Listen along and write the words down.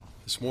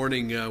This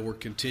morning we're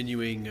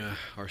continuing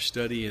our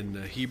study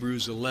in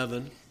Hebrews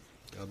 11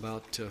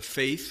 about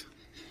faith.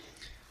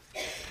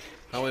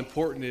 How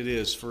important it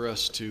is for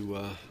us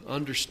to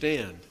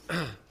understand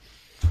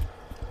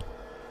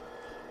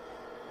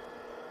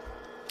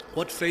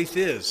what faith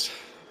is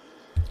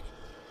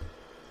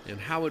and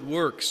how it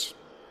works,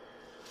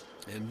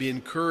 and be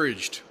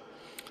encouraged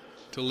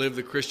to live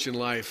the Christian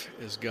life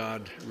as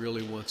God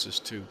really wants us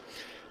to.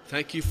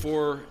 Thank you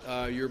for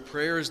your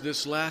prayers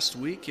this last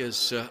week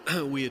as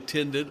we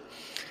attended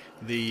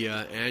the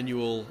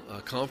annual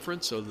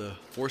conference of the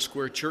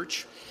Foursquare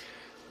Church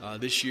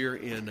this year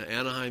in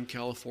Anaheim,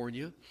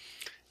 California.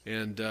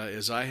 And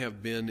as I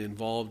have been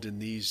involved in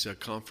these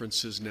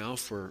conferences now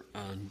for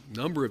a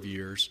number of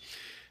years,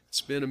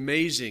 it's been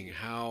amazing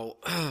how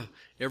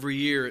every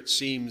year it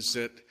seems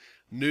that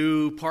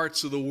new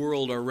parts of the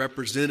world are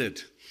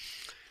represented,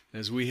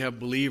 as we have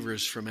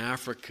believers from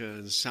Africa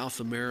and South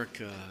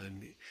America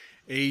and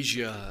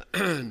Asia,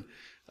 and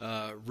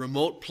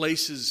remote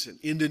places in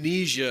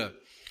Indonesia,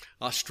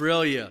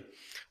 Australia,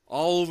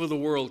 all over the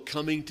world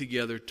coming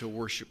together to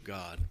worship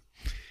God.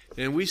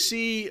 And we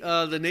see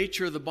the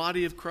nature of the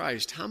body of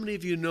Christ. How many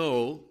of you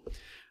know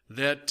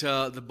that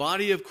the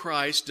body of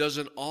Christ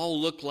doesn't all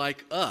look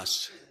like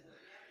us?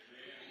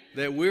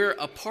 That we're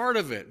a part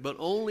of it, but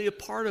only a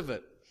part of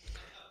it.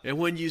 And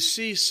when you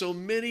see so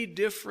many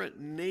different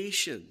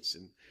nations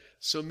and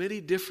so many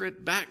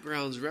different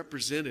backgrounds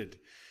represented,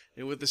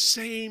 and with the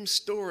same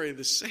story,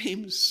 the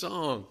same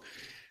song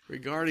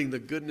regarding the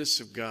goodness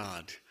of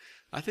God,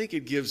 I think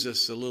it gives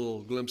us a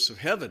little glimpse of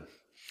heaven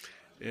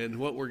and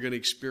what we're going to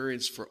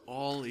experience for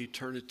all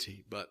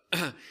eternity. But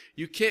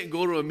you can't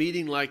go to a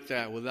meeting like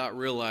that without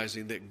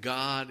realizing that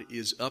God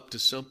is up to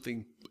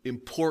something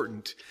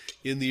important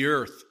in the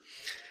earth,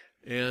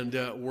 and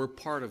we're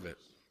part of it.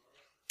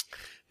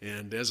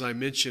 And as I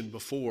mentioned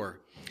before,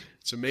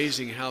 it's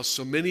amazing how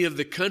so many of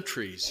the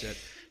countries that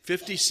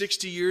 50,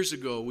 60 years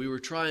ago, we were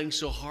trying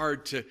so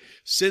hard to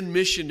send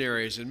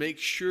missionaries and make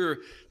sure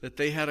that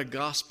they had a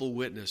gospel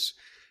witness.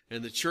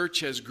 And the church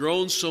has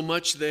grown so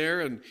much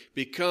there and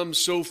become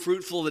so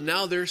fruitful that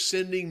now they're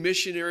sending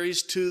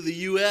missionaries to the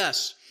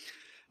U.S.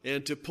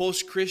 and to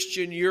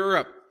post-Christian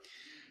Europe,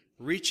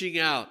 reaching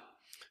out.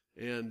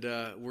 And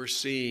we're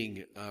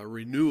seeing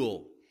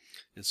renewal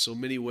in so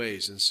many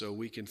ways. And so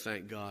we can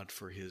thank God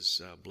for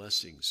His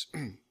blessings.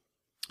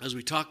 As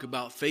we talk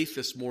about faith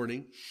this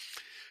morning,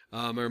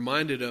 I'm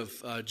reminded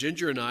of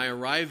Ginger and I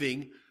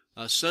arriving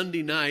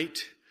Sunday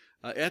night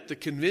at the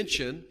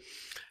convention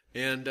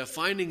and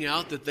finding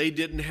out that they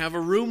didn't have a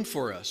room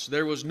for us.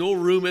 There was no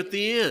room at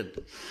the inn.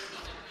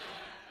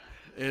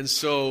 And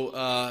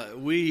so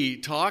we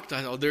talked.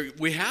 I thought,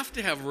 we have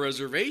to have a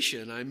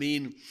reservation. I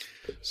mean,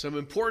 some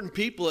important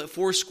people at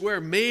Foursquare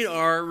made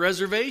our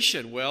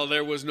reservation. Well,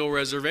 there was no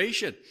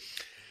reservation.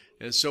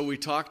 And so we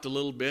talked a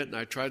little bit, and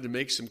I tried to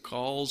make some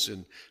calls,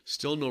 and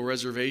still no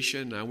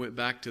reservation. I went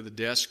back to the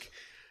desk,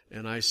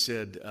 and I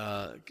said,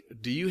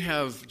 do you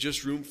have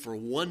just room for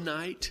one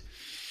night?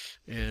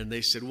 And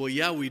they said, well,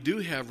 yeah, we do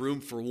have room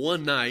for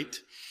one night.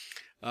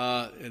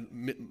 And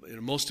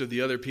most of the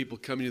other people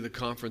coming to the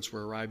conference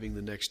were arriving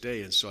the next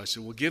day. And so I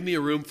said, well, give me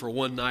a room for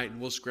one night, and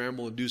we'll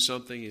scramble and do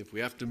something. If we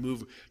have to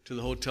move to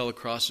the hotel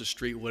across the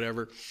street,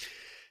 whatever.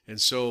 And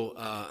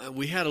so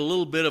we had a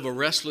little bit of a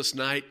restless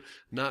night,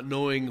 not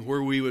knowing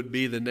where we would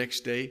be the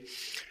next day.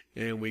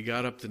 And we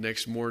got up the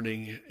next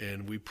morning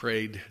and we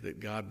prayed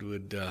that God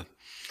would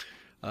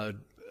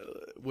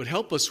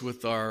help us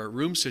with our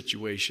room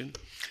situation.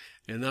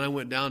 And then I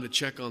went down to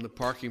check on the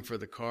parking for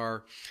the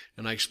car,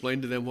 and I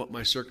explained to them what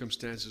my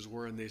circumstances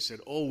were, and they said,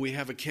 oh, we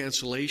have a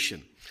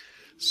cancellation,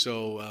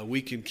 so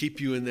we can keep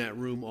you in that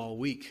room all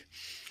week.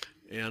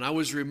 And I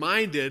was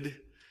reminded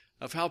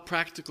of how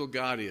practical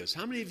God is.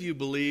 How many of you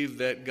believe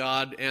that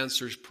God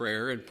answers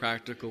prayer in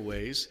practical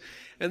ways?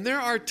 And there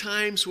are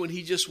times when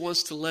He just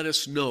wants to let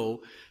us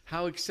know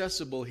how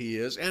accessible He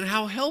is and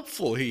how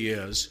helpful He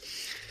is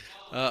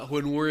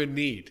when we're in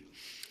need.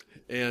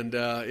 And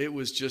it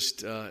was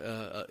just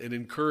an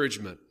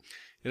encouragement.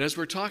 And as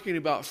we're talking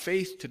about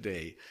faith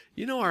today,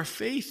 you know, our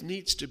faith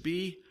needs to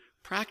be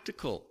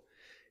practical.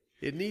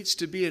 It needs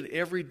to be an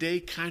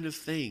everyday kind of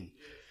thing.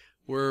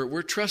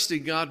 We're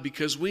trusting God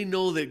because we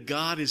know that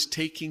God is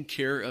taking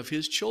care of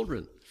His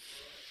children.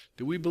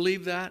 Do we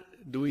believe that?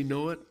 Do we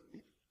know it?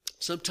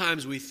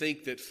 Sometimes we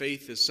think that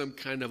faith is some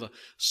kind of a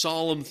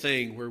solemn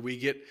thing where we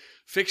get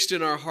fixed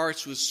in our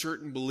hearts with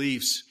certain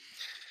beliefs,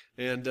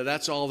 and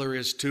that's all there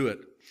is to it.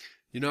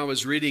 You know, I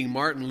was reading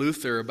Martin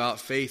Luther about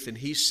faith, and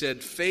he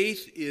said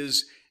faith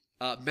is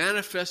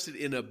manifested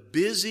in a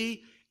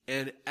busy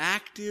and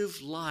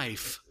active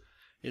life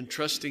in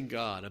trusting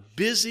God. A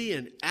busy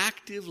and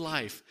active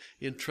life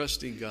in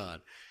trusting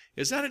God.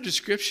 Is that a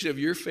description of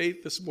your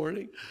faith this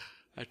morning?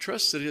 I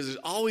trust that there's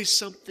always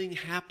something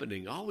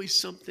happening, always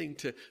something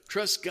to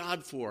trust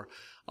God for,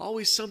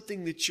 always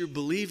something that you're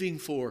believing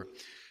for,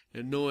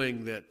 and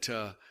knowing that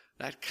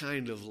that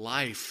kind of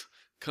life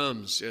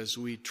comes as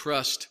we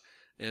trust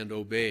and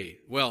obey.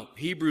 Well,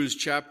 Hebrews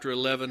chapter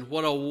 11,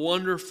 what a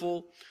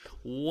wonderful,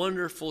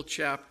 wonderful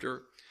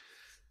chapter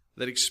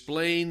that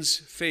explains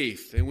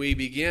faith. And we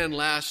began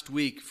last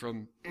week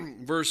from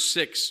verse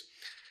 6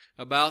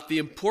 about the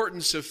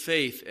importance of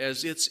faith,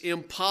 as it's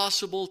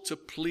impossible to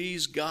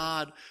please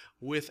God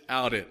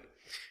without it.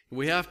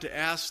 We have to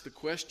ask the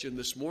question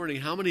this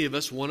morning, how many of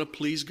us want to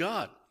please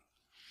God?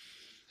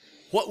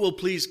 What will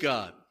please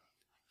God?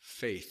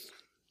 Faith.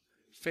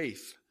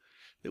 Faith.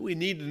 That we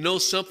need to know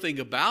something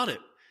about it.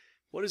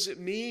 What does it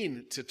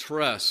mean to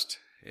trust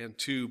and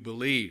to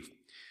believe?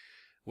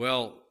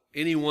 Well,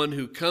 anyone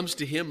who comes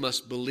to him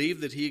must believe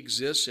that he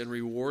exists and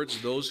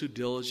rewards those who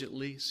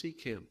diligently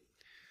seek him.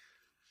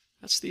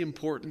 That's the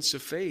importance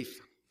of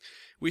faith.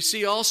 We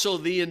see also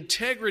the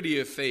integrity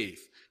of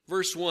faith.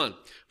 Verse 1,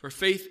 for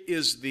faith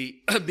is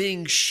the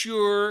being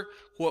sure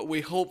what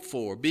we hope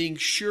for, being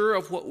sure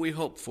of what we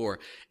hope for,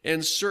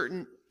 and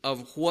certain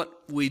of what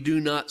we do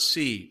not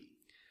see.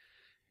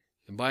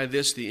 And by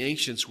this the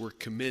ancients were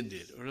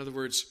commended. In other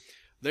words,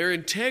 their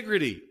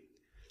integrity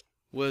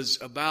was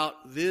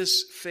about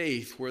this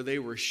faith where they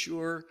were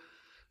sure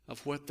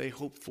of what they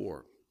hoped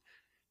for.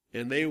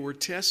 And they were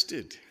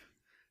tested,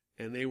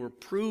 and they were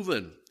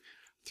proven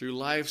through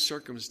life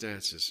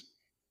circumstances.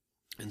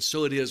 And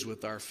so it is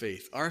with our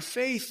faith. Our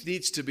faith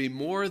needs to be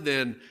more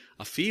than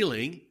a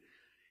feeling.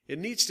 It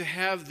needs to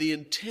have the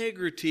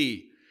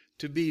integrity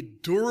to be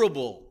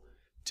durable,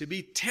 to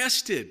be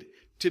tested,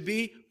 to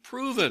be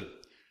proven.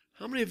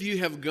 How many of you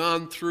have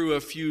gone through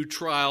a few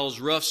trials,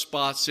 rough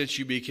spots since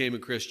you became a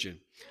Christian?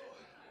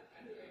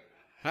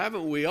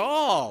 Haven't we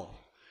all?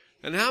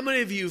 And how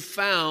many of you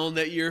found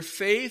that your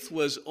faith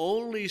was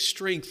only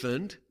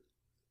strengthened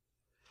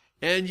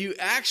and you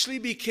actually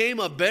became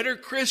a better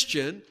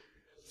Christian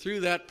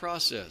through that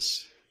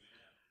process?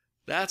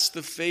 That's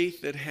the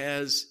faith that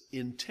has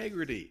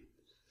integrity,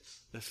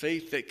 the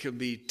faith that can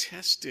be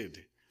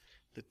tested,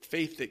 the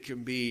faith that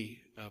can be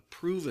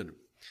proven.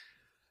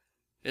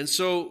 And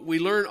so we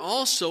learn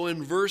also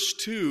in verse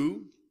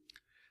 2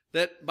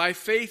 that by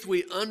faith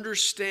we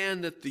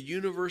understand that the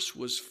universe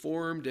was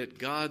formed at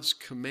God's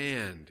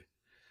command,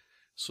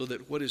 so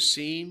that what is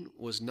seen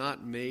was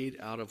not made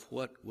out of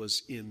what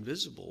was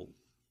invisible,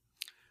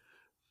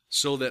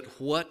 so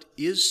that what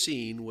is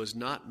seen was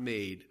not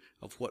made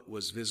of what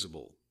was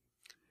visible.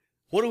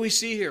 What do we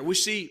see here? We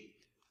see,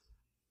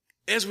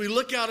 as we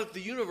look out at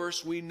the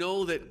universe, we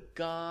know that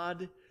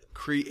God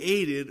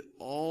created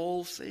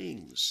all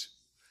things.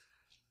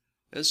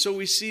 And so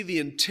we see the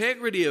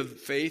integrity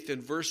of faith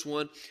in verse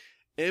 1,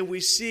 and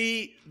we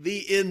see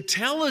the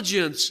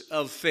intelligence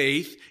of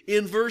faith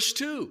in verse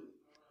 2.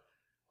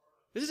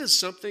 Isn't it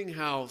something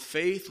how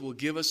faith will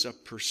give us a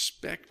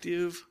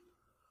perspective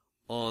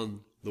on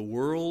the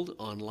world,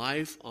 on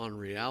life, on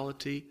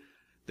reality,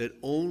 that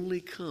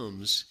only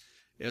comes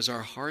as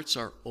our hearts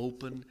are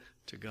open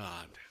to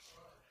God?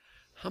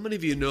 How many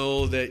of you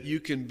know that you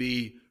can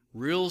be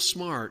real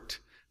smart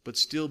but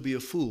still be a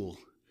fool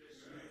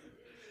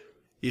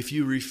if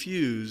you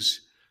refuse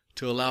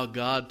to allow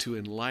God to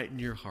enlighten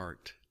your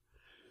heart?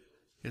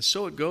 And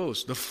so it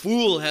goes. The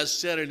fool has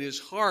said in his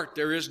heart,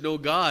 there is no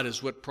God,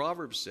 is what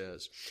Proverbs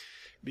says.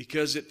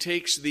 Because it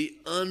takes the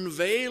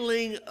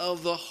unveiling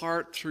of the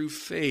heart through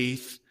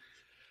faith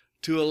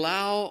to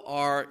allow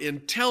our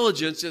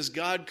intelligence as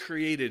God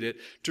created it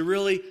to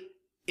really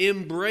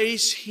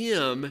embrace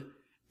Him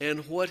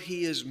and what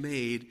He has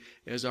made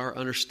as our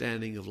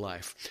understanding of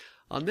life.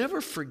 I'll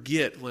never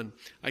forget when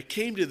I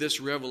came to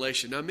this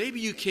revelation. Now, maybe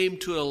you came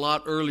to it a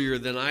lot earlier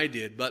than I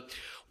did, but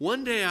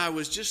one day I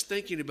was just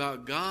thinking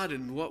about God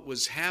and what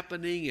was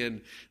happening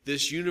in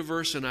this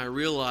universe, and I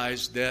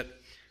realized that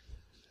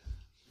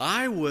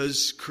I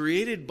was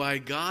created by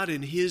God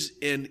in His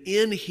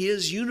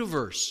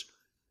universe.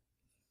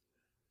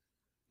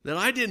 That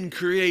I didn't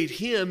create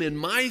Him in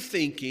my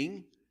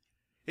thinking,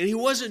 and He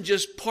wasn't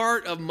just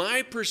part of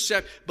my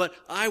perception, but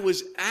I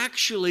was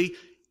actually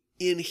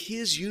in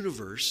His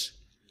universe.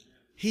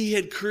 He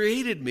had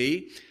created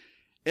me,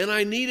 and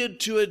I needed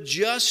to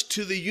adjust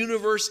to the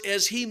universe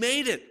as He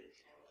made it.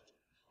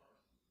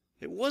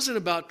 It wasn't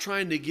about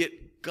trying to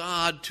get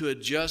God to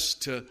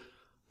adjust to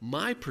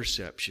my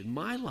perception,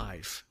 my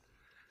life.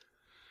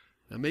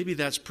 Now, maybe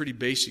that's pretty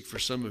basic for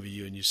some of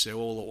you, and you say,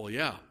 well,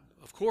 yeah,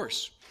 of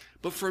course.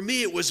 But for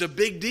me, it was a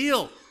big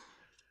deal.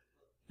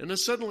 And then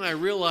suddenly I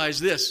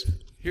realized this.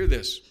 Hear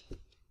this.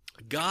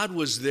 God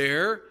was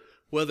there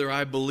whether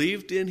I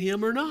believed in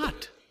Him or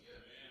not.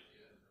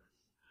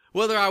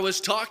 Whether I was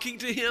talking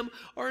to Him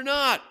or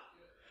not.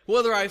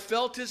 Whether I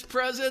felt His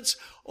presence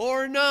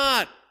or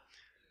not.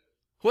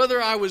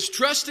 Whether I was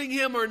trusting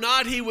Him or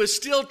not, He was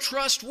still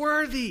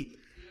trustworthy.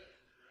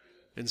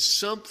 And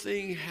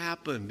something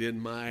happened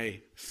in my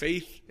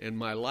faith and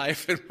my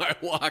life and my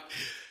walk.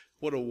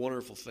 What a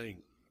wonderful thing.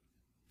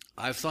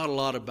 I've thought a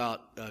lot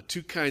about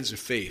two kinds of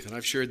faith, and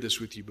I've shared this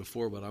with you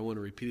before, but I want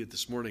to repeat it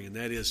this morning, and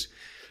that is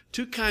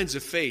two kinds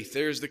of faith.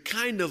 There's the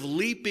kind of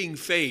leaping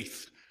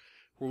faith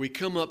where we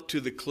come up to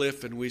the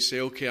cliff and we say,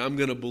 okay, I'm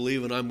going to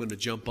believe and I'm going to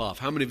jump off.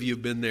 How many of you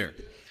have been there?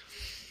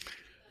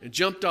 And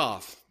jumped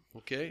off.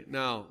 Okay,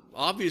 now,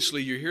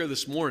 obviously you're here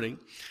this morning,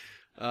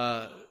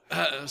 so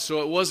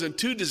it wasn't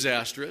too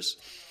disastrous,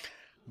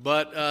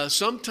 but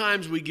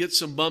sometimes we get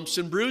some bumps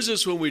and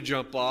bruises when we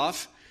jump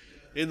off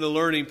in the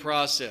learning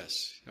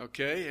process,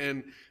 okay?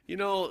 And, you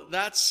know,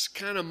 that's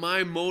kind of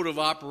my mode of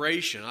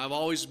operation. I've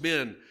always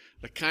been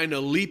the kind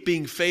of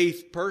leaping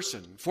faith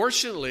person.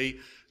 Fortunately,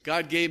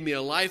 God gave me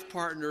a life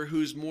partner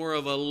who's more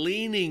of a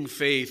leaning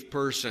faith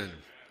person,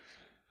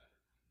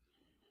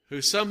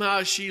 who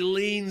somehow she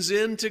leans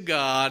into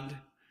God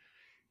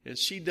and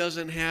she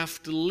doesn't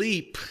have to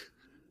leap.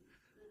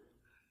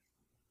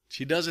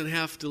 She doesn't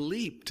have to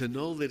leap to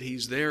know that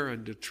He's there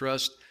and to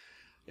trust.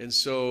 And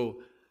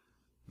so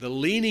the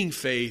leaning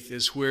faith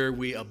is where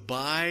we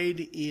abide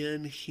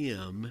in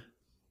Him.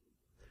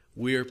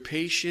 We are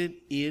patient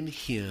in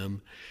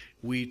Him.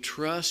 We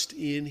trust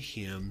in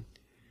Him.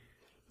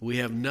 We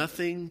have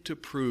nothing to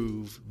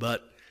prove,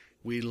 but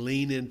we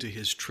lean into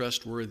His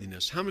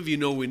trustworthiness. How many of you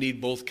know we need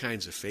both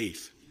kinds of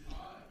faith?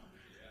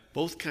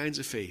 Both kinds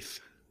of faith.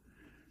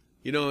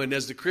 You know, and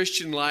as the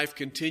Christian life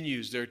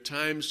continues, there are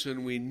times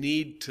when we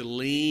need to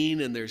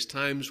lean and there's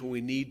times when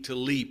we need to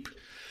leap.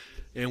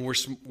 And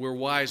we're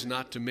wise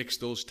not to mix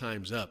those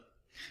times up.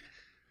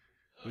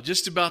 But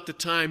just about the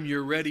time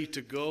you're ready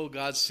to go,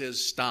 God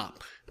says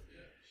stop.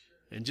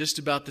 And just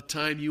about the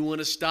time you want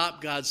to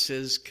stop, God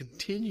says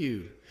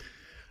continue.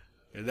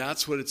 And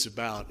that's what it's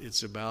about.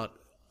 It's about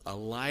a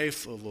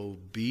life of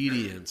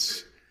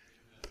obedience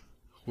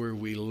where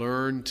we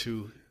learn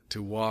to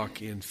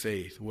walk in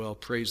faith. Well,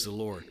 praise the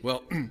Lord.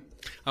 Well,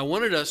 I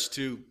wanted us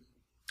to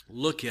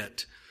look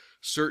at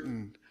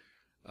certain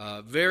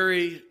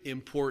very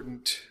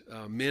important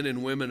men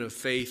and women of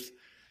faith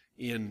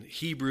in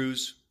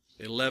Hebrews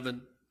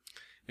 11.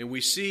 And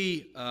we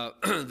see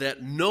that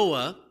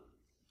Noah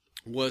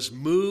was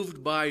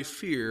moved by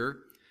fear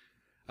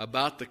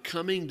about the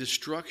coming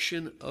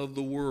destruction of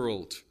the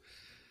world.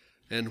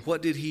 And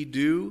what did he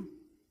do?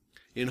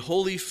 In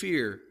holy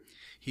fear,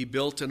 he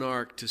built an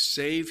ark to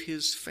save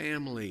his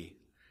family.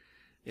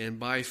 And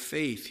by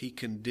faith, he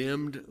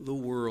condemned the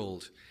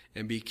world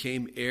and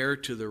became heir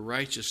to the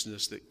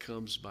righteousness that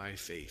comes by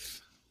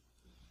faith.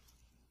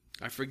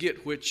 I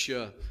forget which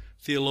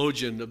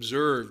theologian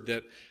observed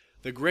that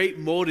the great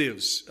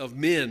motives of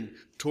men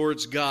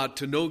towards God,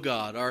 to know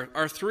God,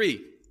 are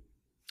three.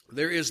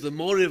 There is the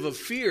motive of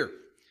fear.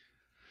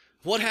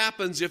 What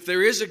happens if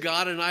there is a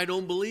God and I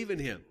don't believe in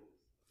Him?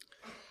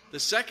 The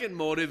second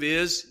motive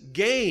is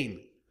gain.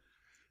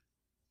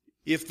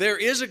 If there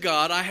is a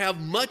God, I have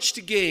much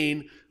to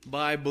gain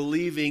by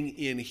believing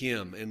in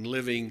Him and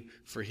living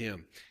for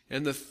Him.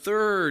 And the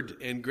third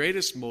and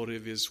greatest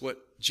motive is what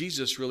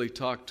Jesus really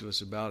talked to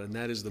us about, and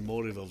that is the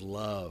motive of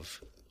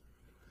love,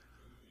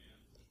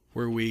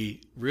 where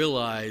we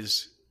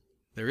realize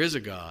there is a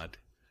God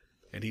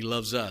and He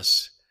loves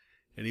us,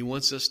 and He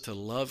wants us to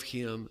love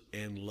Him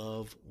and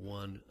love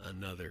one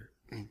another.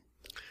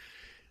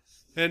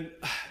 And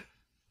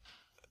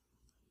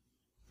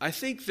I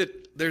think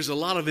that there's a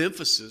lot of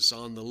emphasis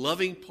on the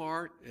loving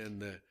part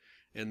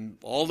and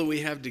all that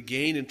we have to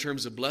gain in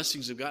terms of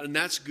blessings of God, and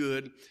that's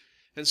good.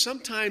 And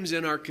sometimes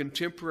in our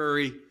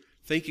contemporary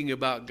thinking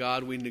about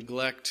God, we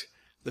neglect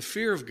the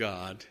fear of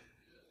God,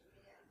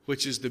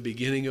 which is the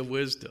beginning of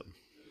wisdom.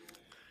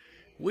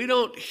 We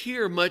don't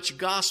hear much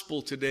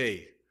gospel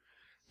today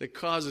that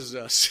causes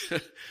us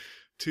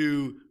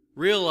to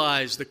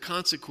realize the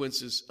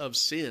consequences of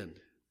sin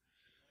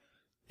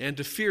and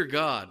to fear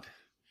God,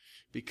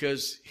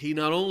 because He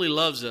not only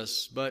loves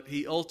us, but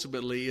He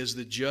ultimately is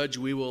the judge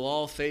we will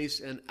all face,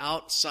 and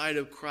outside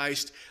of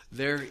Christ,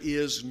 there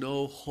is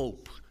no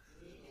hope.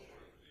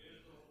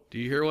 Do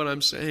you hear what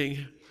I'm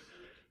saying?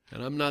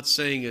 And I'm not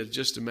saying it's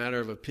just a matter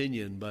of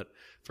opinion, but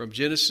from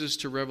Genesis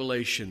to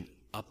Revelation,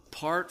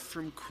 apart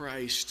from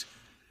Christ,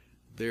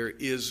 there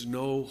is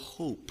no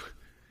hope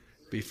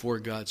before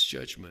God's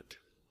judgment.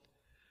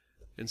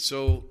 And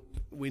so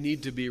we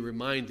need to be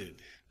reminded.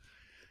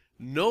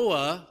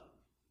 Noah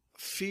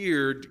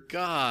feared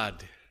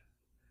God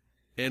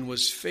and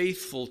was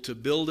faithful to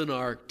build an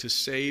ark to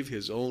save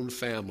his own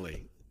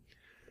family.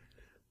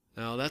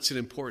 Now, that's an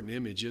important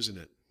image, isn't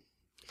it?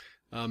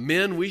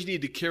 Men, we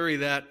need to carry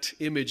that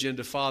image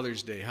into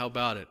Father's Day. How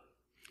about it?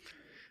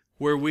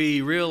 Where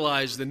we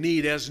realize the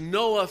need. As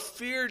Noah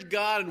feared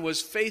God and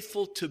was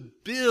faithful to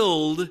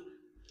build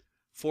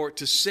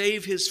to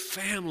save his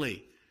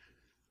family,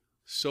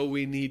 so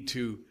we need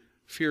to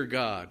fear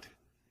God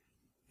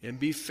and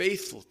be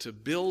faithful to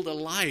build a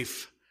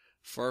life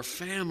for our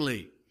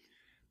family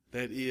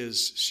that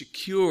is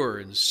secure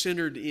and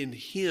centered in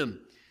Him.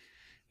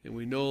 And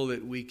we know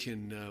that we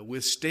can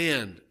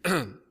withstand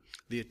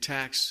the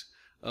attacks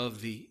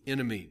of the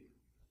enemy.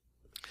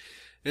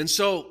 And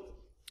so,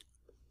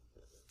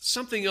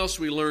 something else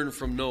we learn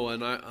from Noah,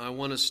 and I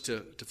want us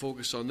to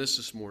focus on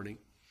this morning,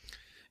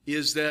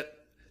 is that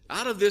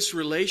out of this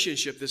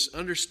relationship, this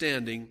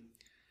understanding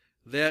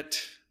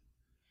that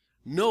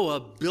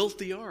Noah built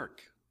the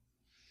ark,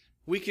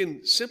 we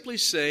can simply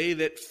say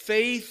that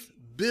faith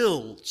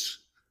builds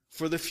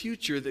for the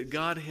future that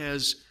God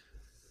has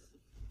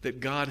that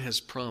God has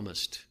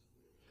promised,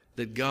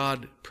 that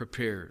God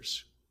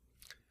prepares.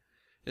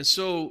 And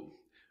so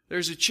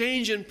there's a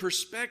change in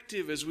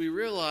perspective as we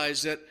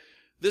realize that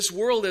this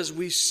world as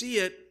we see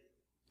it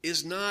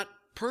is not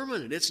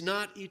permanent. It's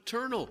not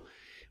eternal.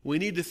 We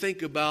need to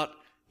think about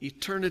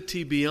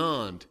eternity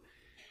beyond,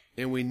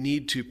 and we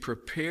need to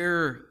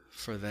prepare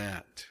for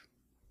that.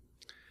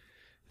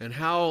 And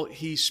how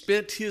he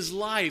spent his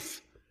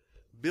life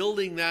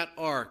building that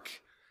ark,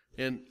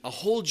 and a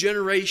whole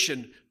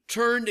generation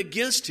turned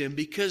against him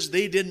because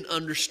they didn't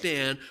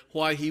understand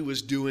why he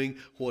was doing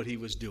what he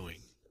was doing.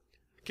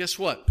 Guess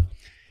what?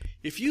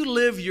 If you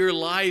live your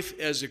life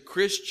as a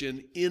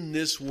Christian in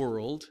this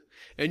world,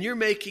 and you're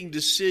making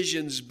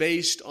decisions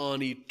based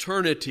on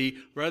eternity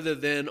rather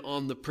than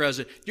on the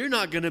present, you're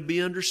not going to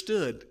be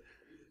understood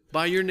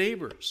by your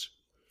neighbors,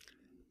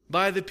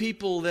 by the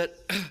people that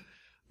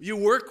you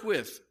work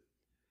with,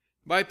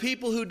 by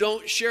people who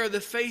don't share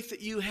the faith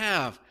that you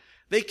have.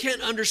 They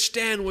can't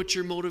understand what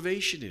your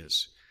motivation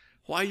is,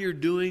 why you're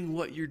doing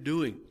what you're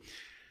doing.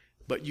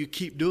 But you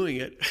keep doing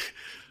it.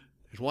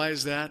 And why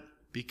is that?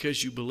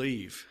 Because you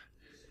believe.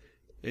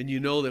 And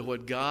you know that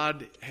what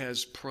God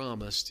has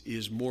promised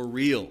is more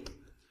real,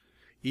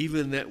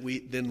 even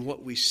than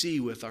what we see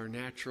with our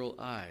natural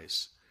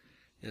eyes.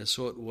 And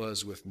so it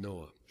was with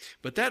Noah.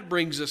 But that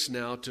brings us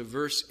now to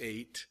verse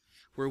 8,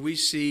 where we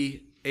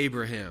see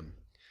Abraham.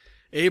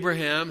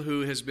 Abraham,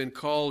 who has been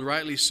called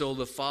rightly so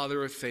the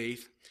father of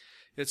faith.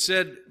 It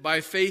said,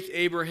 by faith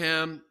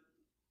Abraham,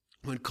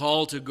 when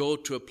called to go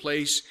to a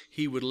place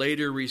he would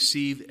later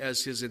receive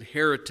as his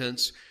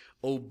inheritance,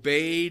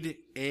 obeyed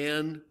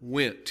and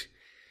went,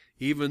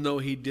 even though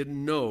he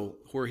didn't know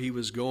where he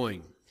was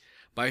going.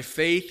 By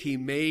faith he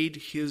made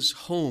his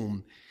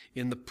home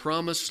in the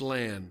promised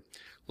land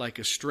like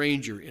a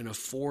stranger in a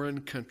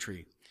foreign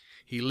country.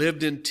 He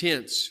lived in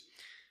tents,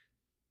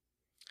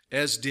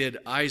 as did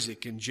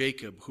Isaac and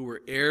Jacob, who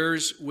were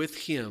heirs with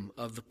him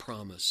of the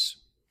promise.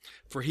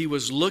 For he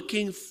was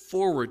looking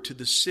forward to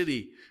the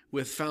city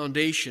with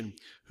foundation,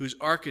 whose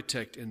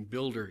architect and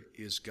builder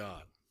is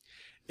God.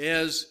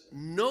 As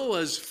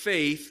Noah's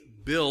faith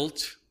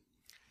built,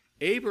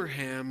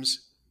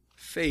 Abraham's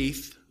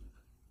faith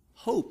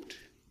hoped.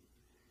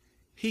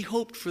 He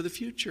hoped for the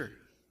future.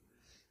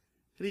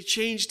 And he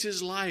changed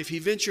his life. He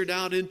ventured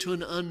out into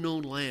an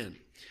unknown land.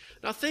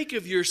 Now think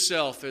of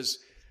yourself as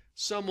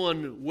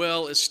someone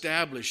well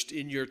established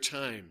in your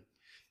time,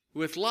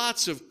 with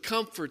lots of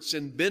comforts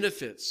and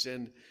benefits,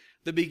 and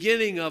the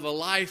beginning of a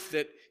life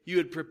that you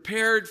had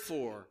prepared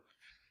for,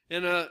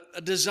 and a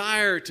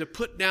desire to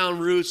put down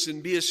roots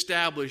and be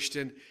established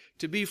and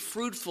to be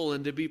fruitful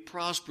and to be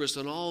prosperous.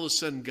 And all of a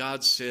sudden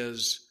God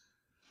says,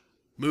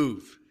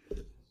 move.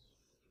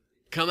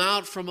 Come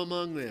out from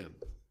among them.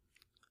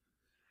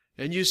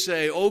 And you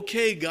say,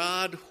 okay,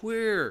 God,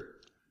 where?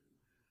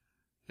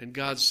 And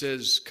God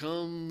says,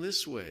 come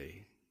this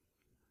way.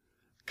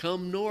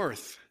 Come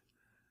north,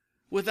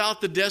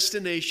 without the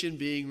destination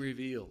being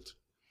revealed.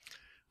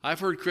 I've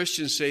heard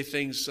Christians say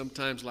things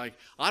sometimes like,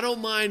 I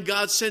don't mind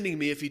God sending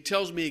me if he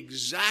tells me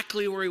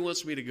exactly where he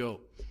wants me to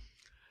go.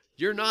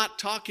 You're not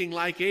talking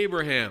like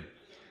Abraham.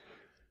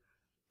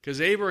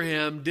 Because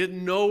Abraham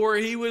didn't know where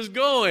he was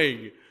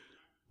going,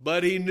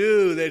 but he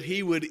knew that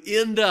he would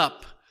end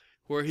up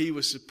where he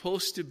was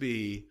supposed to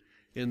be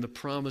in the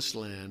promised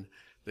land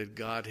that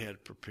God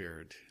had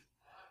prepared.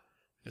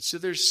 And so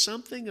there's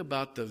something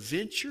about the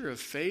venture of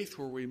faith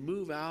where we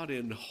move out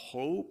in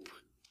hope.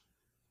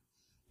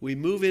 We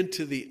move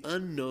into the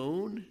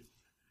unknown.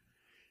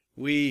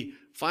 We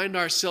find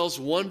ourselves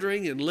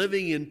wandering and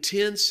living in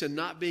tents and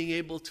not being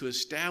able to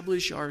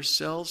establish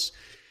ourselves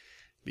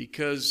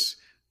because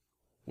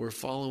we're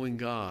following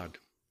God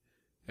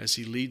as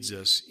he leads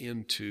us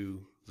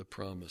into the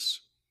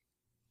promise.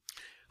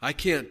 I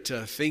can't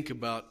think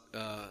about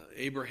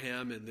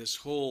Abraham and this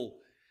whole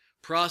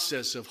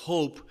process of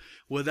hope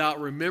without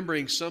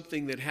remembering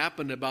something that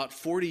happened about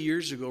 40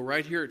 years ago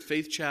right here at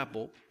Faith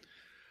Chapel,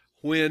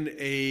 when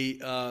a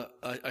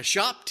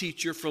shop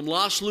teacher from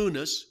Los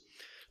Lunas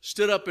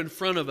stood up in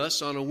front of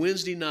us on a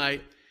Wednesday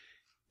night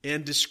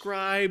and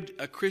described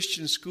a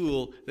Christian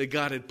school that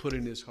God had put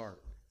in his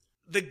heart.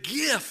 The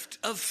gift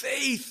of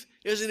faith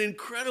is an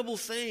incredible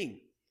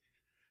thing,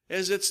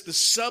 as it's the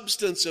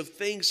substance of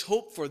things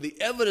hoped for, the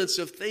evidence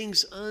of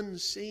things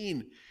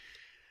unseen.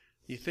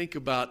 You think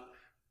about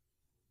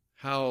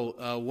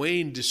how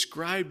Wayne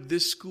described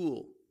this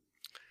school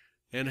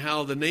and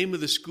how the name of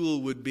the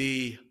school would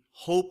be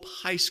Hope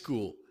High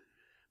School,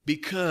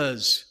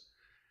 because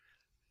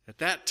at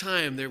that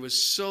time there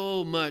was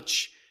so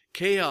much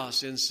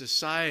chaos in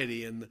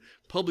society, and the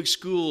public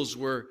schools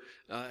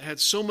had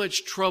so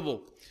much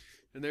trouble,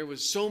 and there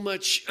was so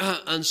much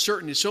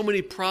uncertainty, so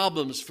many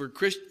problems for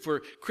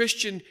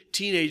Christian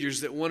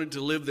teenagers that wanted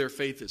to live their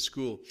faith at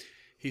school.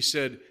 He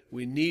said,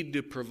 we need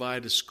to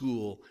provide a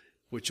school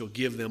which will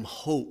give them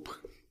hope.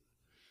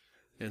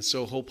 And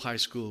so Hope High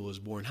School was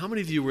born. How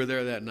many of you were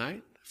there that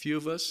night? A few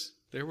of us?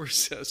 There were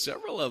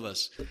several of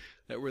us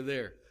that were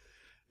there.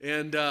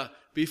 And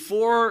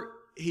before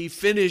he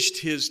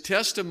finished his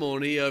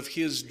testimony of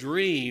his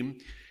dream,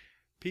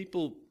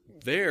 people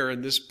there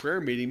in this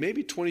prayer meeting,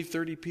 maybe 20,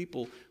 30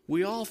 people,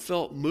 we all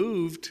felt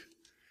moved,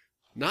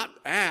 not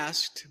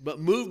asked, but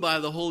moved by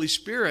the Holy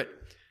Spirit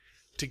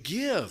to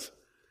give.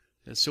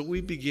 And so we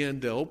began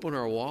to open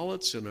our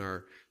wallets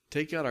and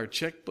take out our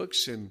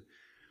checkbooks, and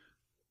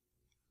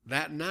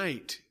that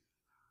night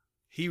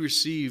he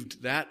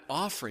received that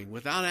offering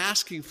without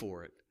asking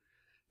for it.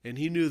 And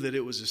he knew that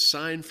it was a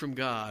sign from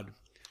God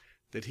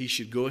that he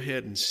should go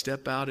ahead and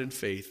step out in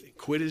faith,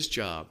 quit his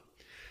job,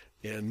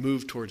 and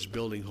move towards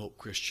building Hope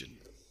Christian.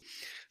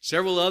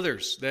 Several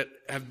others that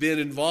have been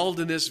involved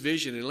in this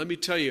vision. And let me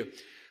tell you,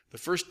 the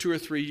first 2 or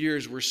 3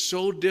 years were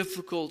so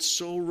difficult,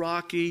 so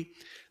rocky,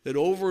 that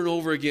over and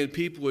over again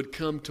people would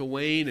come to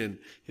Wayne and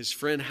his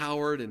friend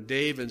Howard and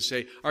Dave and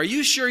say, "Are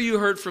you sure you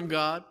heard from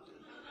God?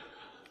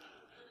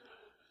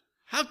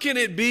 How can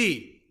it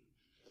be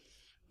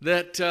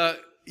that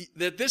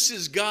this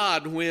is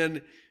God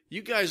when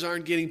you guys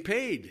aren't getting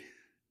paid?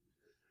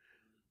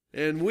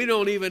 And we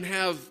don't even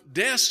have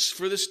desks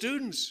for the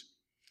students.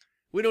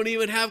 We don't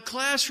even have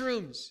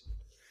classrooms."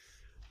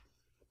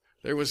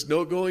 There was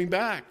no going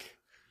back,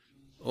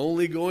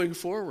 only going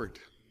forward.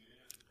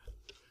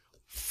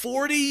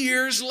 40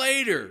 years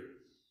later,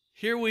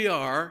 here we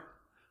are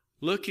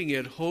looking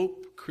at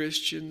Hope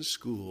Christian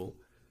School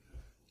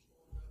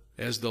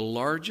as the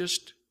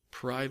largest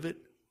private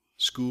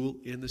school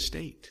in the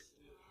state.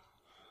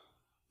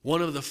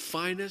 One of the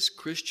finest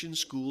Christian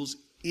schools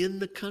in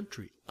the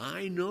country.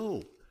 I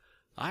know.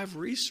 I've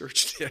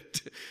researched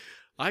it.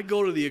 I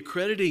go to the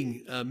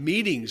accrediting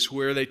meetings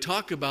where they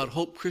talk about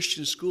Hope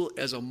Christian School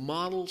as a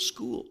model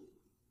school.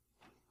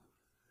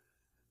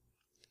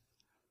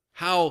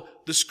 How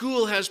the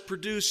school has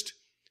produced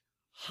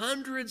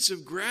hundreds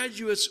of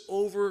graduates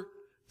over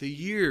the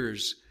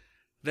years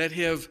that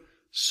have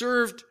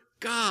served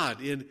God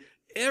in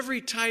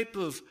every type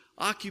of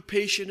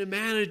occupation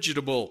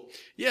imaginable.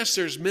 Yes,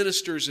 there's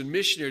ministers and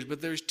missionaries,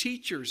 but there's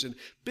teachers and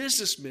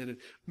businessmen and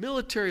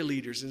military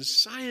leaders and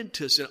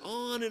scientists and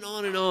on and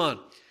on and on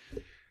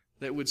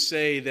that would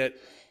say that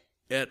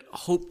at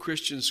Hope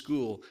Christian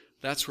School,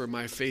 that's where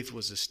my faith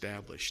was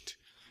established.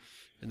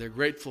 And they're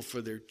grateful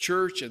for their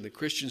church and the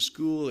Christian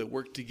school that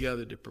worked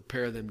together to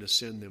prepare them to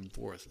send them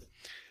forth.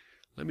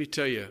 Let me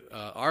tell you,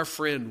 our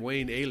friend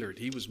Wayne Ehlert,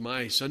 he was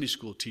my Sunday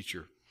school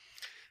teacher.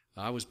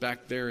 I was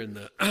back there in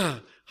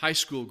the high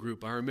school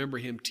group. I remember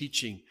him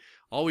teaching,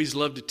 always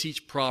loved to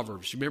teach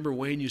Proverbs. You remember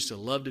Wayne used to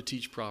love to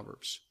teach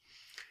Proverbs.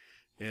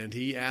 And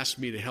he asked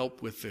me to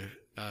help with the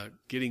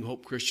getting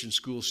Hope Christian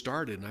School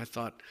started. And I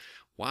thought,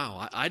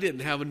 wow, I didn't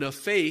have enough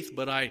faith,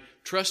 but I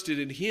trusted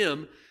in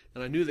him,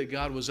 and I knew that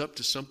God was up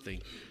to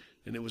something.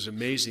 And it was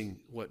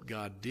amazing what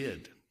God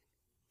did.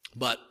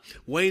 But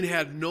Wayne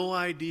had no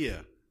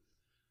idea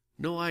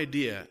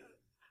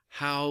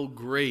how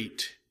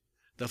great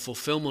the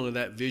fulfillment of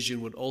that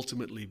vision would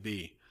ultimately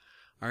be.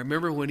 I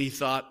remember when he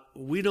thought,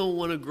 we don't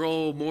want to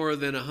grow more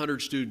than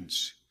 100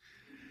 students.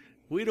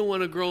 We don't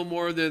want to grow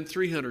more than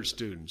 300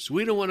 students.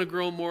 We don't want to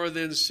grow more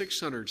than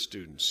 600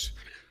 students.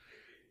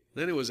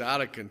 Then it was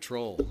out of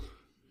control.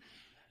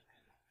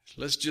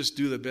 Let's just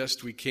do the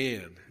best we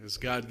can as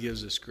God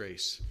gives us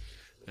grace.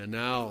 And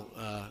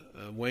now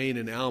Wayne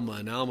and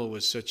Alma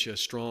was such a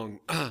strong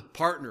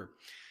partner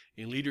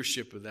in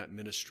leadership of that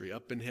ministry,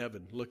 up in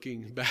heaven,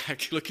 looking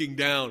back, looking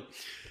down.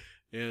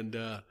 And,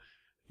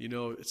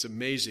 it's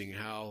amazing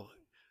how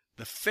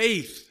the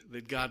faith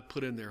that God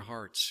put in their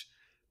hearts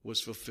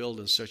was fulfilled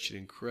in such an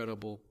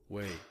incredible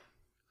way.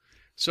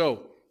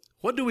 So,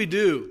 what do we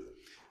do?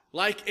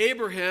 Like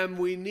Abraham,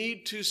 we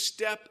need to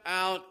step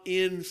out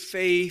in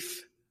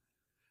faith,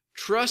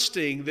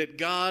 trusting that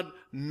God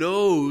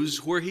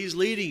knows where He's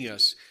leading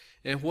us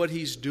and what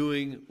He's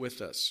doing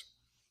with us.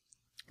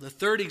 The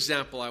third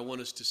example I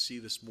want us to see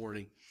this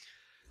morning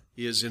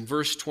is in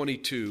verse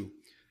 22,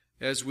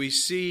 as we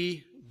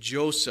see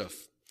Joseph.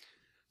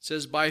 It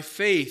says, "By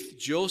faith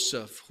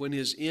Joseph, when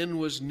his end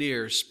was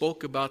near,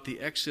 spoke about the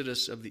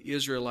exodus of the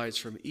Israelites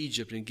from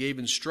Egypt and gave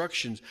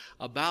instructions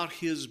about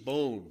his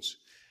bones."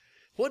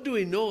 What do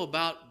we know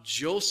about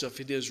Joseph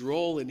and his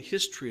role in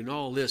history and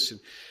all this? And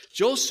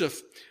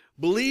Joseph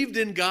believed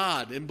in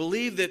God and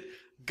believed that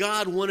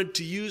God wanted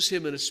to use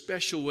him in a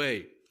special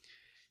way.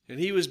 And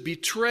he was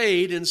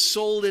betrayed and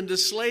sold into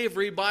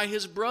slavery by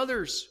his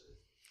brothers.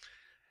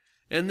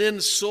 And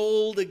then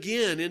sold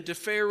again into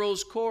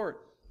Pharaoh's court.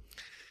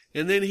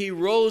 And then he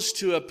rose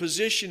to a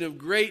position of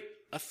great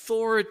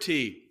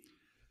authority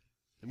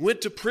and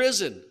went to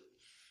prison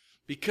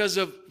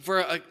for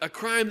a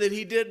crime that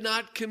he did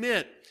not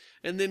commit.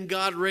 And then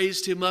God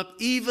raised him up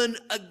even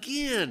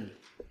again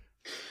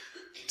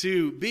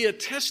to be a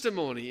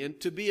testimony and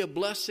to be a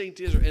blessing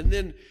to Israel. And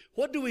then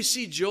what do we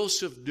see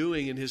Joseph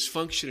doing in his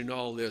function in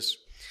all this?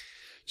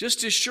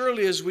 Just as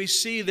surely as we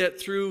see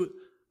that through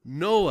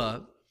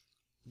Noah,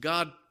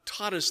 God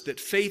taught us that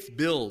faith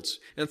builds.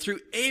 And through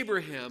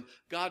Abraham,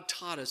 God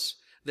taught us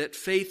that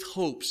faith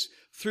hopes.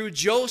 Through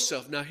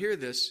Joseph, now hear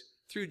this,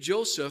 through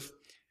Joseph,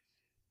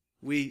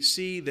 we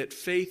see that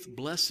faith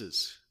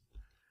blesses.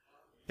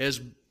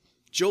 as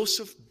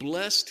Joseph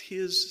blessed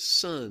his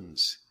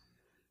sons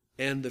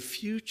and the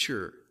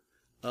future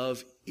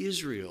of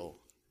Israel,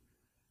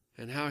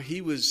 and how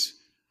he was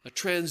a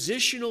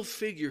transitional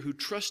figure who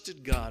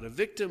trusted God, a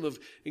victim of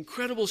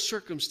incredible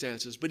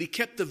circumstances, but he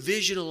kept the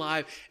vision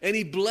alive, and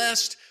he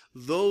blessed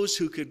those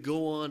who could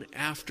go on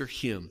after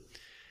him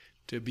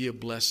to be a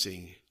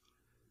blessing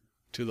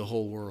to the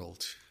whole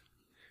world.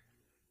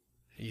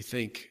 You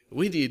think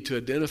we need to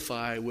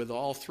identify with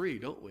all three,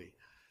 don't we?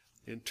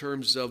 In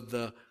terms of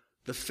the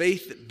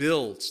faith that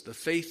builds, the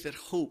faith that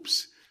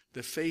hopes,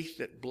 the faith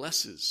that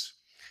blesses.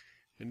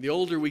 And the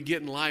older we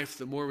get in life,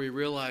 the more we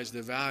realize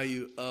the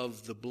value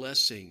of the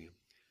blessing.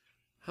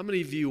 How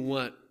many of you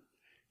want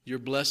your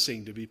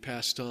blessing to be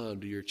passed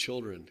on to your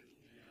children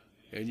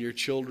and your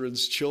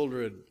children's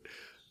children,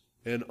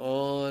 and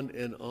on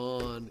and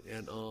on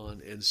and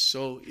on? And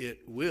so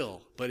it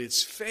will. But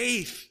it's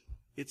faith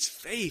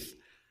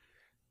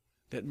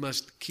that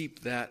must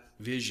keep that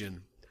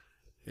vision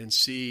and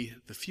see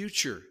the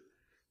future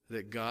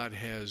that God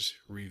has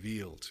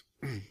revealed.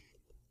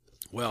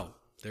 Well,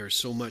 there's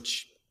so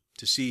much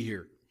to see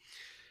here,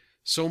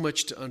 so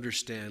much to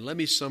understand. Let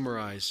me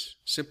summarize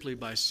simply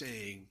by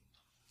saying,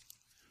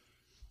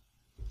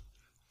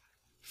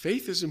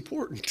 faith is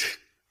important.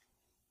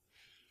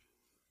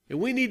 And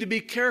we need to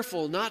be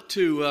careful not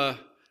to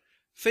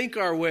think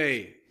our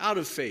way out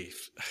of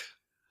faith.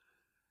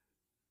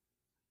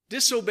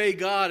 Disobey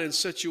God in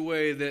such a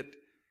way that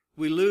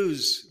we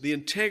lose the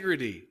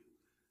integrity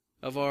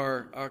of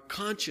our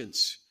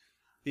conscience,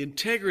 the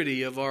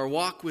integrity of our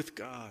walk with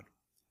God.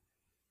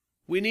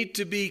 We need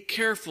to be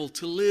careful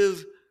to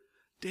live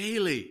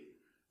daily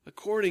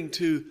according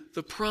to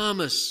the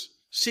promise,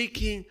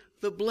 seeking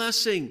the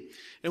blessing.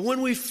 And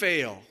when we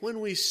fail,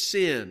 when we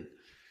sin,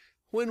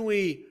 when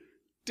we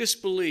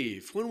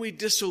disbelieve, when we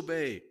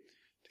disobey,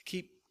 to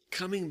keep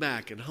coming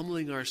back and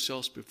humbling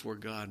ourselves before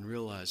God and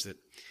realize that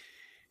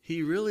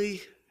He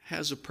really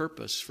has a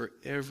purpose for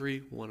every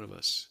one of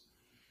us.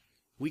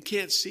 We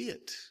can't see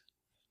it.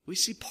 We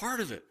see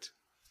part of it.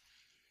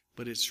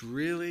 But it's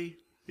really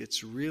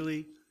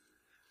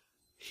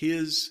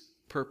His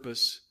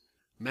purpose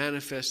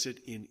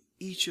manifested in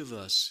each of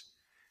us,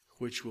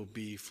 which will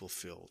be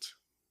fulfilled.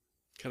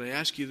 Can I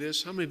ask you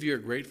this? How many of you are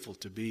grateful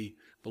to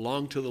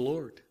belong to the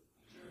Lord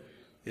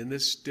in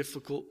this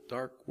difficult,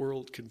 dark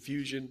world,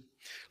 confusion?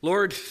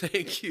 Lord,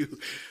 thank you.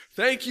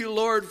 Thank you,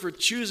 Lord, for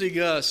choosing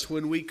us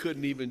when we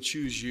couldn't even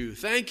choose you.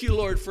 Thank you,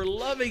 Lord, for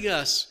loving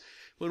us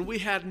when we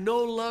had no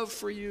love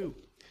for you.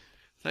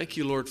 Thank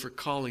you, Lord, for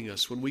calling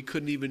us when we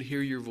couldn't even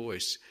hear your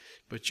voice,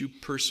 but you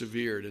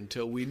persevered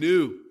until we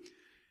knew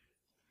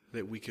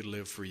that we could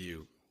live for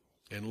you.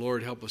 And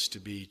Lord, help us to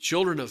be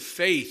children of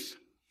faith.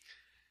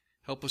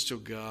 Help us, oh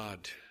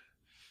God,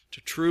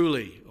 to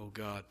truly, oh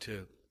God,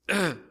 to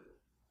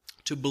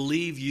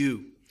believe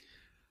you,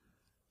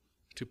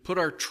 to put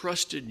our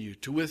trust in you,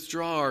 to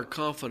withdraw our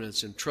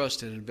confidence and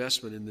trust and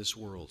investment in this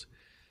world,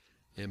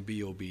 and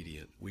be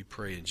obedient. We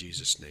pray in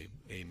Jesus' name.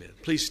 Amen.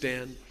 Please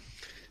stand.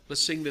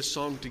 Let's sing this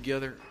song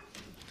together.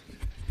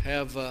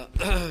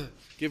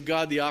 Give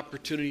God the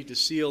opportunity to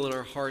seal in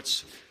our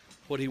hearts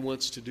what He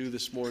wants to do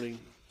this morning.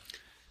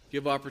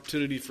 Give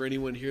opportunity for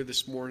anyone here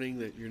this morning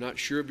that you're not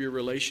sure of your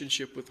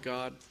relationship with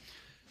God.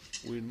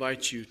 We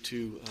invite you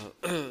to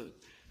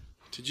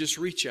just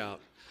reach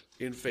out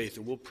in faith,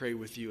 and we'll pray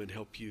with you and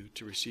help you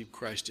to receive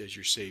Christ as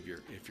your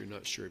Savior if you're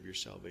not sure of your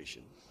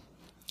salvation.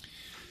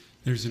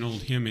 There's an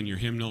old hymn in your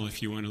hymnal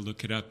if you want to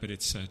look it up, but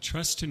it's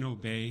Trust and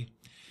Obey.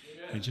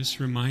 It just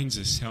reminds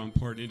us how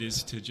important it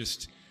is to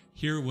just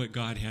hear what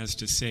God has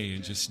to say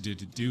and just to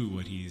do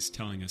what He's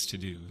telling us to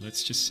do.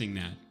 Let's just sing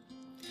that.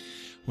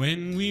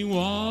 When we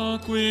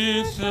walk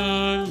with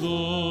the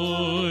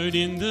Lord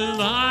in the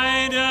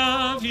light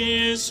of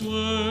His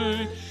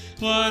word,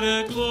 what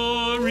a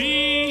glory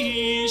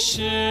He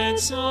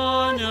sheds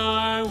on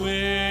our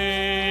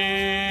way.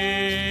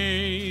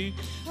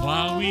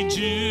 While we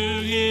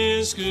do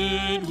His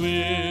good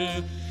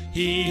will,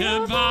 He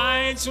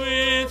abides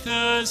with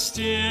us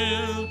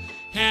still,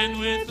 and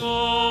with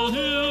all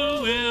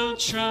who will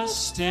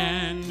trust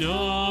and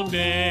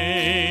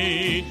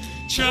obey.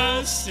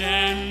 Trust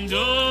and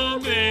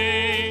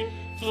obey,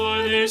 for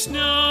there's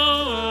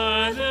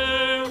no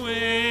other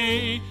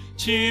way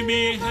to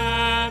be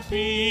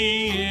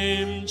happy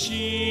in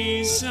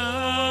Jesus,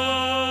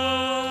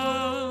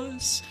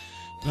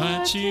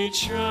 but to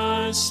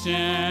trust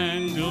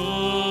and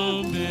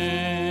obey.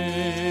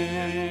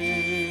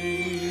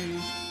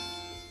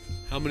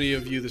 How many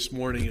of you this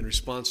morning, in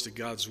response to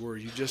God's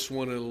word, you just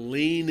want to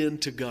lean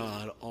into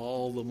God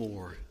all the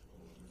more?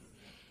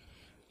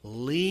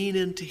 Lean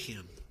into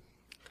Him.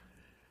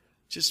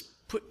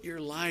 Just put your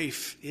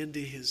life into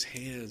His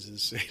hands and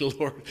say,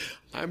 Lord,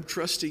 I'm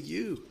trusting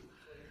you.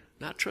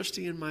 Not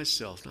trusting in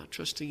myself, not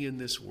trusting in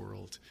this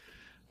world,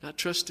 not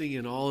trusting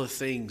in all the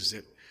things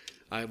that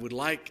I would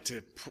like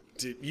to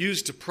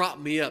use to prop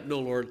me up. No,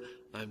 Lord,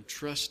 I'm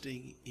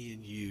trusting in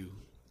you.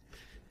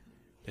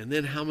 And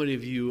then how many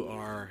of you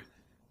are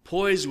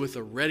poised with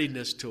a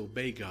readiness to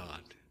obey God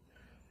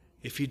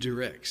if he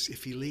directs,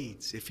 if he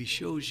leads, if he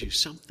shows you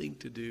something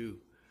to do,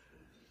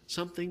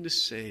 something to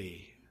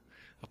say,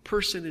 a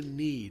person in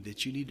need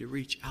that you need to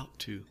reach out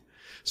to,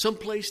 some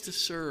place to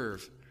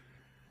serve,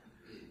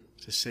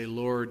 to say,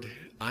 Lord,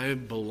 I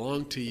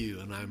belong to you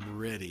and I'm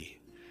ready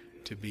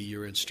to be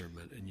your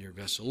instrument and your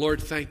vessel.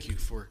 Lord, thank you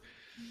for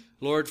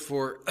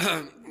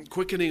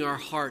quickening our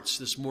hearts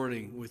this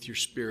morning with your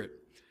Spirit.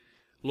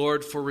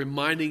 Lord, for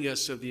reminding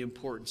us of the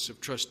importance of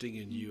trusting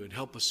in you, and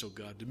help us, oh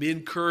God, to be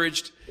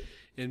encouraged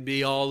and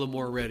be all the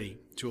more ready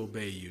to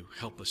obey you.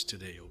 Help us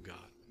today, oh God.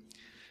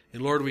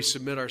 And Lord, we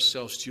submit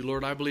ourselves to you.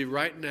 Lord, I believe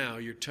right now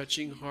you're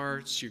touching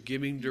hearts, you're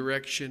giving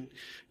direction,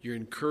 you're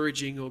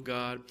encouraging, oh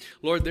God.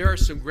 Lord, there are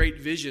some great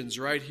visions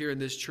right here in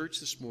this church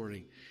this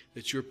morning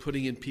that you're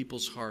putting in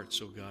people's hearts,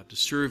 oh God, to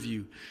serve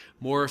you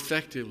more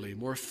effectively,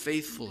 more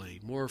faithfully,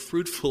 more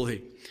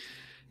fruitfully.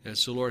 And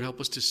so, Lord, help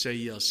us to say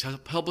yes.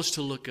 Help us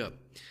to look up.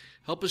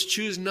 Help us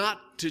choose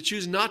not to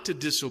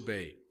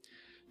disobey,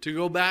 to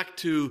go back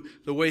to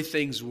the way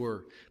things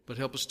were, but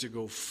help us to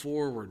go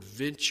forward,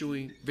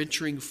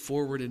 venturing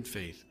forward in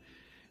faith.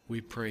 We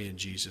pray in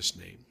Jesus'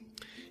 name.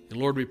 And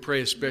Lord, we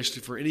pray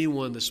especially for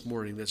anyone this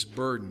morning that's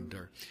burdened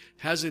or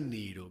has a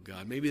need, oh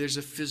God. Maybe there's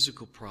a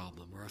physical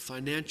problem or a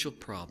financial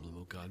problem,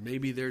 oh God.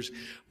 Maybe there's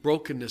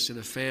brokenness in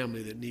a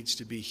family that needs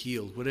to be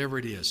healed. Whatever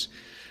it is,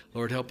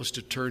 Lord, help us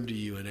to turn to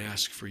you and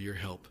ask for your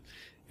help.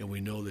 And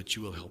we know that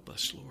you will help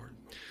us, Lord.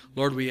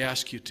 Lord, we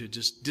ask you to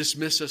just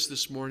dismiss us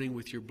this morning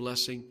with your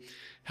blessing.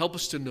 Help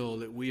us to know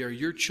that we are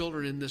your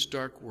children in this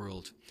dark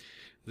world.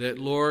 That,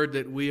 Lord,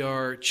 that we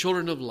are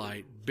children of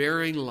light,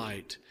 bearing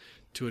light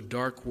to a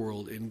dark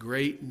world in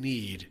great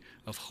need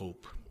of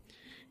hope.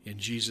 In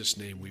Jesus'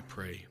 name we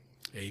pray.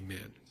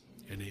 Amen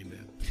and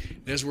amen.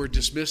 As we're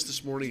dismissed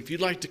this morning, if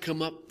you'd like to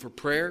come up for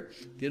prayer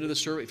at the end of the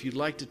service, if you'd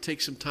like to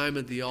take some time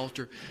at the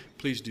altar,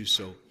 please do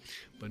so.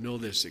 But know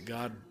this, that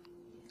God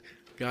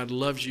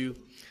loves you,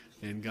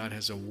 and God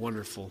has a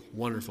wonderful,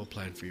 wonderful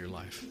plan for your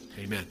life.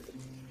 Amen.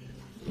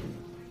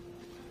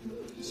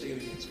 Sing it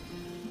again.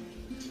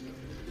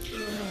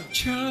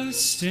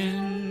 Trust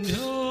and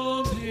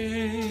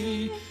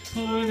obey,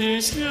 for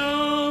there's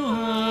no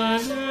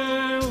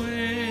other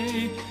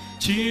way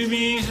to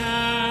be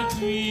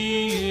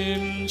happy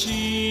in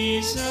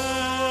Jesus,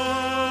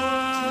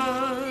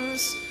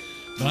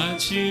 but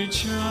to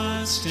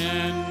trust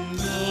and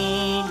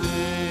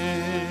obey.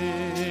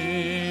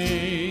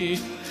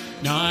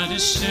 Not a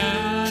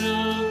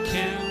shadow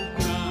can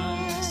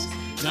rise,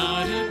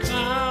 not a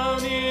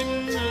cloud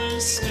in the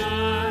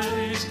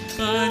skies,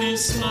 but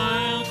His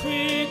smile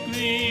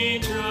quickly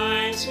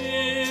drives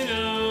it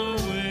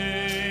away.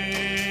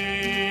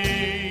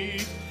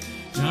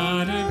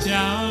 Not a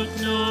doubt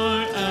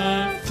nor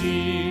a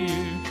fear,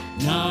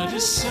 not a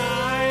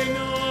sigh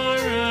nor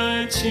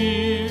a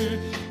tear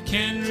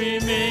can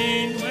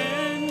remain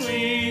when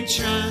we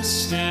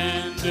trust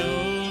and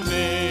obey.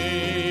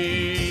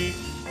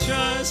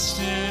 Trust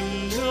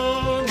and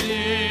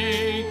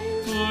obey,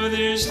 for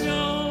there's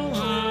no